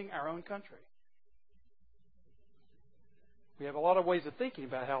judging our own country. We have a lot of ways of thinking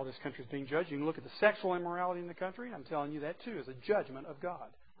about how this country is being judged. You can look at the sexual immorality in the country, and I'm telling you that too is a judgment of God.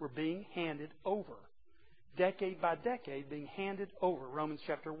 We're being handed over. Decade by decade, being handed over. Romans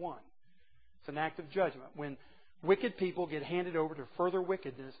chapter 1. It's an act of judgment. When wicked people get handed over to further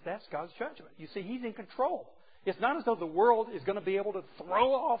wickedness, that's God's judgment. You see, He's in control. It's not as though the world is going to be able to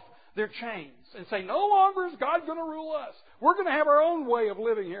throw off their chains and say, no longer is God going to rule us. We're going to have our own way of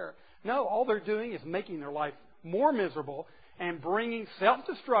living here. No, all they're doing is making their life more miserable and bringing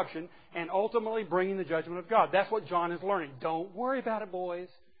self-destruction and ultimately bringing the judgment of God. That's what John is learning. Don't worry about it, boys.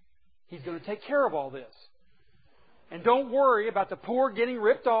 He's going to take care of all this. And don't worry about the poor getting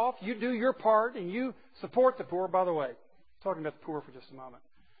ripped off. You do your part and you support the poor. By the way, talking about the poor for just a moment.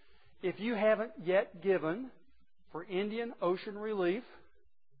 If you haven't yet given for Indian Ocean Relief,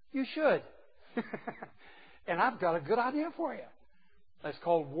 you should. And I've got a good idea for you. It's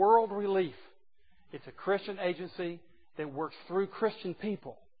called World Relief. It's a Christian agency that works through Christian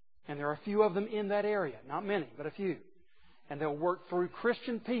people. And there are a few of them in that area. Not many, but a few. And they'll work through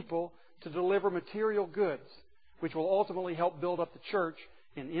Christian people to deliver material goods, which will ultimately help build up the church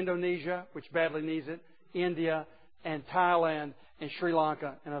in Indonesia, which badly needs it, India, and Thailand, and Sri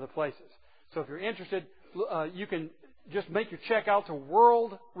Lanka, and other places. So if you're interested, you can just make your check out to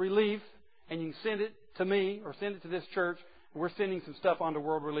World Relief, and you can send it to me or send it to this church. We're sending some stuff onto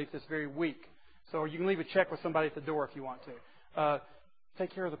World Relief this very week. So you can leave a check with somebody at the door if you want to.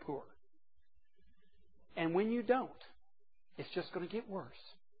 Take care of the poor. And when you don't, it's just going to get worse.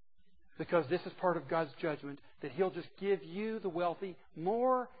 Because this is part of God's judgment, that He'll just give you, the wealthy,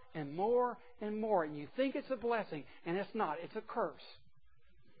 more and more and more. And you think it's a blessing, and it's not. It's a curse.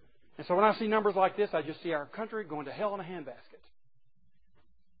 And so when I see numbers like this, I just see our country going to hell in a handbasket.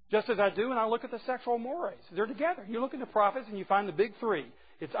 Just as I do when I look at the sexual mores. They're together. You look at the prophets and you find the big three.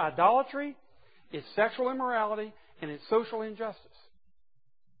 It's idolatry, it's sexual immorality, and it's social injustice.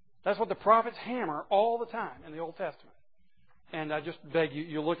 That's what the prophets hammer all the time in the Old Testament. And I just beg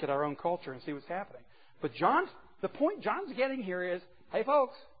you look at our own culture and see what's happening. But the point John's getting here is, hey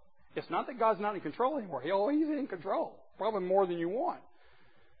folks, it's not that God's not in control anymore. He's in control. Probably more than you want.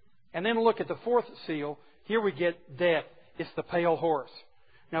 And then look at the fourth seal. Here we get death. It's the pale horse.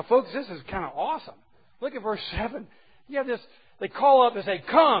 Now, folks, this is kind of awesome. Look at verse 7. You have this, they call up and say,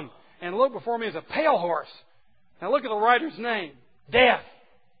 come, and look before me is a pale horse. Now look at the rider's name, Death.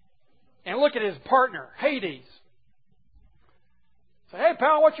 And look at his partner, Hades. Say, hey,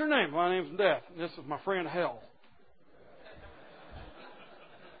 pal, what's your name? My name's Death. And this is my friend Hell.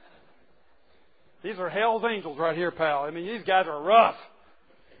 These are Hell's angels right here, pal. I mean, these guys are rough.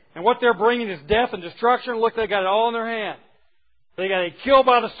 And what they're bringing is death and destruction. Look, they got it all in their hand. They got to kill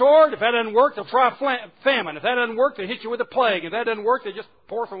by the sword. If that doesn't work, they'll try famine. If that doesn't work, they'll hit you with a plague. If that doesn't work, they just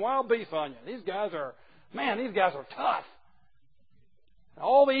pour some wild beef on you. These guys are tough.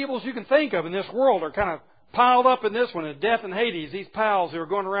 All the evils you can think of in this world are kind of piled up in this one. And death and Hades, these pals who are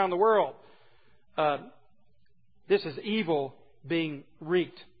going around the world. This is evil being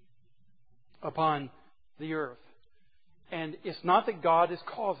wreaked upon the earth. And it's not that God is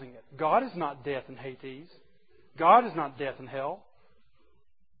causing it. God is not death and Hades. God is not death and hell.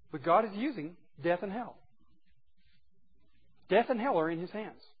 But God is using death and hell. Death and hell are in His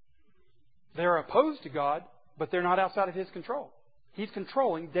hands. They're opposed to God, but they're not outside of His control. He's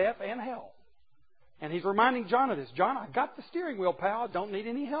controlling death and hell. And He's reminding John of this. John, I got the steering wheel, pal. I don't need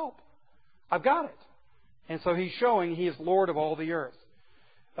any help. I've got it. And so He's showing He is Lord of all the earth.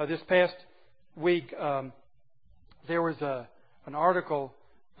 This past week, there was an article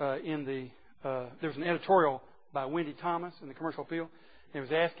there was an editorial by Wendy Thomas in the Commercial Appeal. And it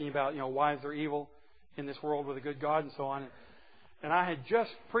was asking about, why is there evil in this world with a good God and so on. And I had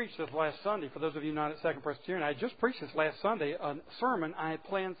just preached this last Sunday. For those of you not at Second Presbyterian, I had just preached this last Sunday a sermon I had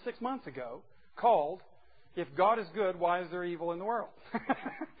planned 6 months ago called, If God is Good, Why Is There Evil in the World?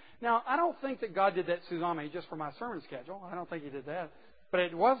 Now, I don't think that God did that tsunami just for my sermon schedule. I don't think He did that. But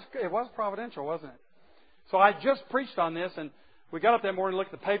it was providential, wasn't it? So I just preached on this, and we got up that morning and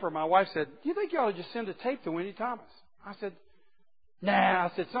looked at the paper. My wife said, do you think you ought to just send a tape to Wendy Thomas? I said, nah.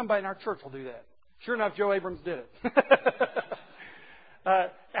 I said, somebody in our church will do that. Sure enough, Joe Abrams did it.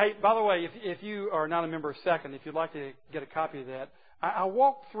 Hey, by the way, if you are not a member of Second, if you'd like to get a copy of that, I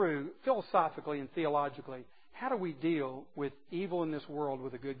walked through philosophically and theologically, how do we deal with evil in this world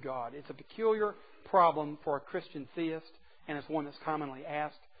with a good God? It's a peculiar problem for a Christian theist, and it's one that's commonly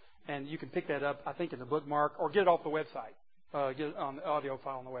asked. And you can pick that up, I think, in the bookmark, or get it off the website. Get it on the audio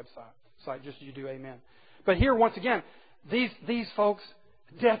file on the website, just as you do Amen. But here, once again, these folks,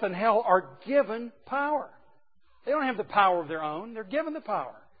 death and hell, are given power. They don't have the power of their own. They're given the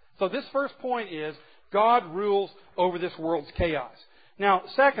power. So this first point is, God rules over this world's chaos. Now,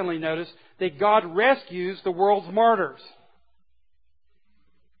 secondly, notice that God rescues the world's martyrs.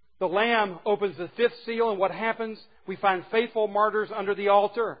 The Lamb opens the fifth seal, and what happens? We find faithful martyrs under the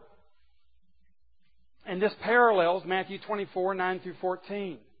altar. And this parallels Matthew 24, 9 through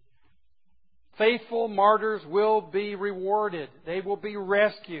 14. Faithful martyrs will be rewarded. They will be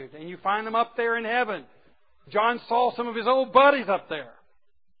rescued. And you find them up there in heaven. John saw some of his old buddies up there.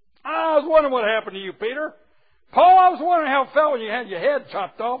 I was wondering what happened to you, Peter. Paul, I was wondering how it felt when you had your head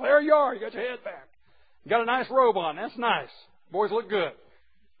chopped off. There you are. You got your head back. You got a nice robe on. That's nice. Boys look good.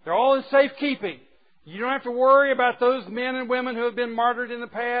 They're all in safekeeping. You don't have to worry about those men and women who have been martyred in the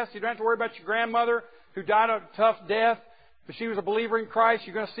past. You don't have to worry about your grandmother who died a tough death, but she was a believer in Christ.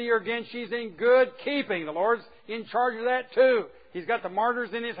 You're going to see her again. She's in good keeping. The Lord's in charge of that too. He's got the martyrs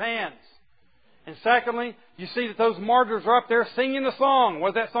in His hands. And secondly, you see that those martyrs are up there singing the song.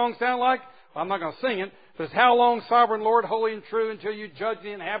 What does that song sound like? Well, I'm not going to sing it, but it's How long, sovereign Lord, holy and true, until you judge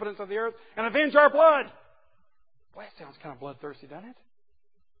the inhabitants of the earth and avenge our blood. Boy, that sounds kind of bloodthirsty, doesn't it?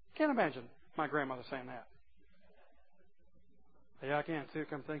 Can't imagine my grandmother saying that. Yeah, I can too,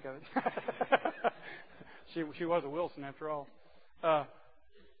 come think of it. She was a Wilson after all.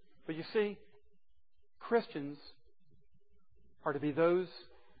 But you see, Christians are to be those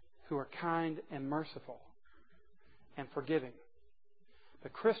who are kind and merciful and forgiving.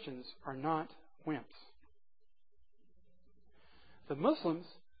 But Christians are not wimps. The Muslims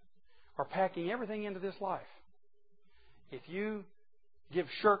are packing everything into this life. If you give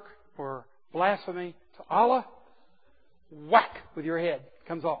shirk or blasphemy to Allah, whack with your head,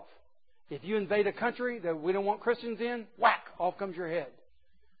 comes off. If you invade a country that we don't want Christians in, whack, off comes your head.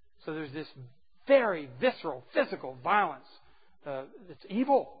 So there's this very visceral, physical violence. It's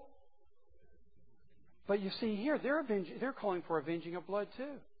evil. But you see here, they're calling for avenging of blood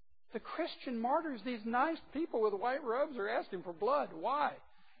too. The Christian martyrs, these nice people with white robes, are asking for blood. Why?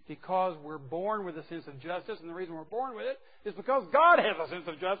 Because we're born with a sense of justice, and the reason we're born with it is because God has a sense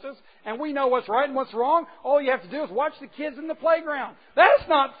of justice, and we know what's right and what's wrong. All you have to do is watch the kids in the playground. That's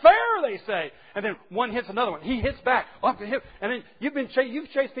not fair, they say. And then one hits another one. He hits back, up to him, and then you've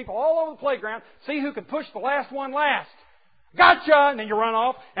chased people all over the playground. See who can push the last one last. Gotcha! And then you run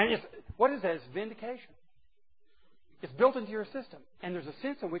off, and what is that? It's vindication. It's built into your system, and there's a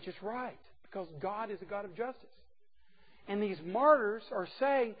sense in which it's right because God is a God of justice. And these martyrs are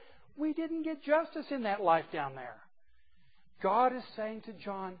saying, we didn't get justice in that life down there. God is saying to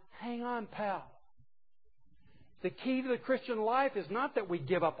John, hang on, pal. The key to the Christian life is not that we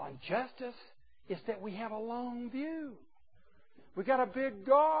give up on justice. It's that we have a long view. We've got a big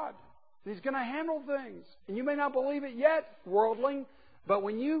God. And He's going to handle things. And you may not believe it yet, worldling, but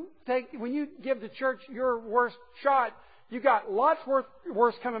when you give the church your worst shot, you got lots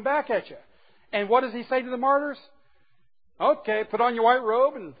worse coming back at you. And what does He say to the martyrs? Okay, put on your white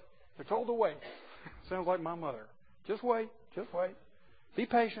robe, and they're told to wait. Sounds like my mother. Just wait. Just wait. Be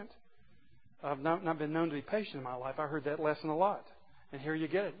patient. I've not been known to be patient in my life. I heard that lesson a lot. And here you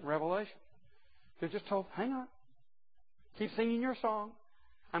get it in Revelation. They're just told, hang on. Keep singing your song.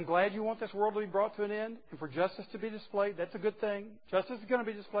 I'm glad you want this world to be brought to an end and for justice to be displayed. That's a good thing. Justice is going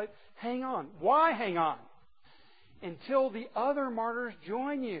to be displayed. Hang on. Why hang on? Until the other martyrs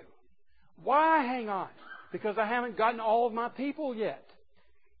join you. Why hang on? Because I haven't gotten all of my people yet.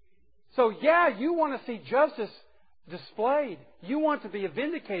 So yeah, you want to see justice displayed. You want to be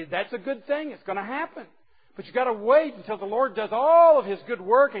vindicated. That's a good thing. It's going to happen. But you've got to wait until the Lord does all of His good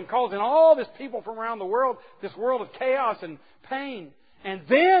work and calls in all this people from around the world, this world of chaos and pain. And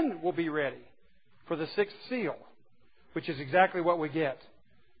then we'll be ready for the sixth seal, which is exactly what we get.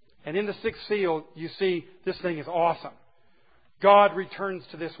 And in the sixth seal, you see this thing is awesome. God returns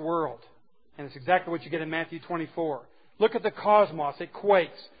to this world. And it's exactly what you get in Matthew 24. Look at the cosmos. It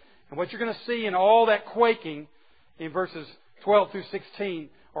quakes. And what you're going to see in all that quaking in verses 12 through 16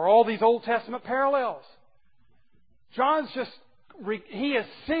 are all these Old Testament parallels. John's he is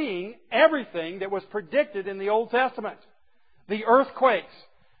seeing everything that was predicted in the Old Testament. The earthquakes,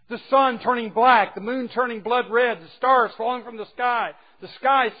 the sun turning black, the moon turning blood red, the stars falling from the sky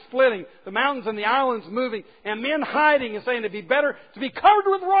splitting, the mountains and the islands moving, and men hiding and saying it'd be better to be covered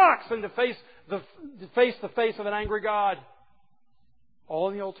with rocks than to face the face of an angry God. All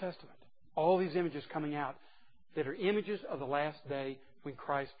in the Old Testament. All these images coming out that are images of the last day when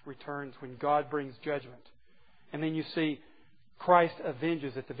Christ returns, when God brings judgment. And then you see Christ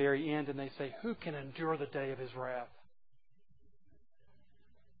avenges at the very end, and they say, who can endure the day of His wrath?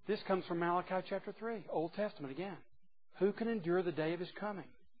 This comes from Malachi chapter 3, Old Testament again. Who can endure the day of His coming?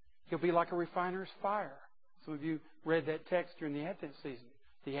 He'll be like a refiner's fire. Some of you read that text during the Advent season.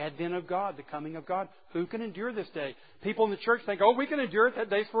 The advent of God, the coming of God. Who can endure this day? People in the church think, we can endure it. That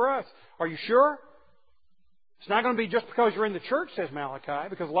day's for us. Are you sure? It's not going to be just because you're in the church, says Malachi,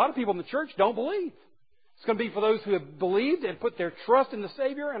 because a lot of people in the church don't believe. It's going to be for those who have believed and put their trust in the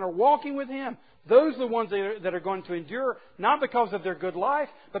Savior and are walking with Him. Those are the ones that are going to endure, not because of their good life,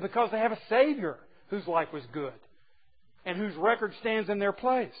 but because they have a Savior whose life was good and whose record stands in their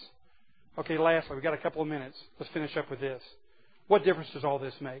place. Okay, lastly, we've got a couple of minutes. Let's finish up with this. What difference does all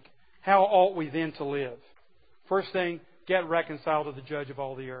this make? How ought we then to live? First thing, get reconciled to the Judge of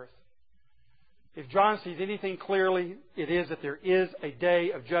all the earth. If John sees anything clearly, it is that there is a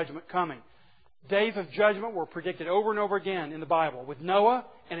day of judgment coming. Days of judgment were predicted over and over again in the Bible. With Noah,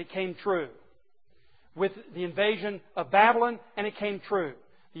 and it came true. With the invasion of Babylon, and it came true.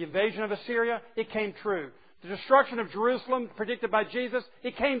 The invasion of Assyria, it came true. The destruction of Jerusalem, predicted by Jesus,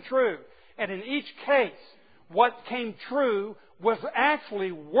 it came true. And in each case, what came true was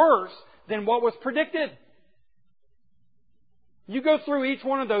actually worse than what was predicted. You go through each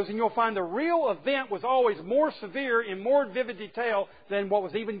one of those and you'll find the real event was always more severe in more vivid detail than what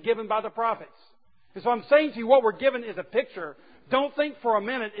was even given by the prophets. And so I'm saying to you, what we're given is a picture. Don't think for a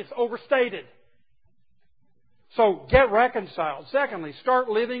minute it's overstated. So get reconciled. Secondly, start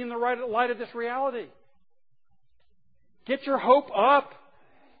living in the right light of this reality. Get your hope up.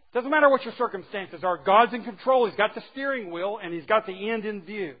 Doesn't matter what your circumstances are. God's in control. He's got the steering wheel and He's got the end in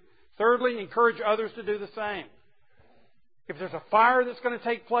view. Thirdly, encourage others to do the same. If there's a fire that's going to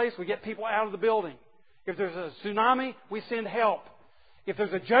take place, we get people out of the building. If there's a tsunami, we send help. If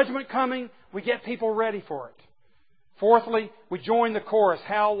there's a judgment coming, we get people ready for it. Fourthly, we join the chorus,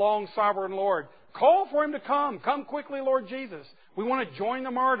 How long, sovereign Lord? Call for Him to come. Come quickly, Lord Jesus. We want to join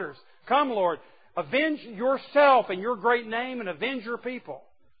the martyrs. Come, Lord. Avenge yourself and your great name and avenge your people.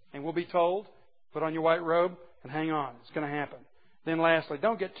 And we'll be told, put on your white robe and hang on. It's going to happen. Then lastly,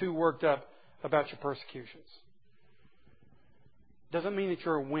 don't get too worked up about your persecutions. Doesn't mean that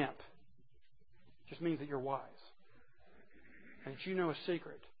you're a wimp. It just means that you're wise. And that you know a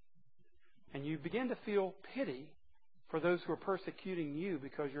secret. And you begin to feel pity for those who are persecuting you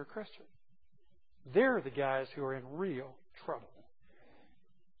because you're a Christian. They're the guys who are in real trouble.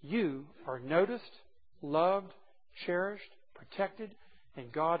 You are noticed, loved, cherished, protected,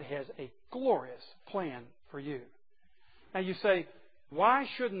 and God has a glorious plan for you. Now you say, why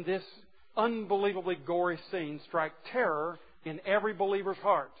shouldn't this unbelievably gory scene strike terror in every believer's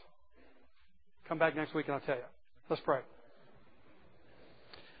heart? Come back next week and I'll tell you. Let's pray.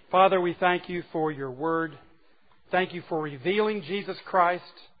 Father, we thank you for your word. Thank you for revealing Jesus Christ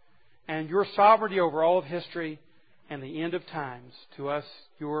and your sovereignty over all of history and the end of times to us,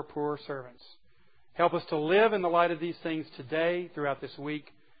 your poor servants. Help us to live in the light of these things today, throughout this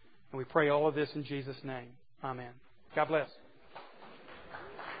week. And we pray all of this in Jesus' name. Amen. God bless.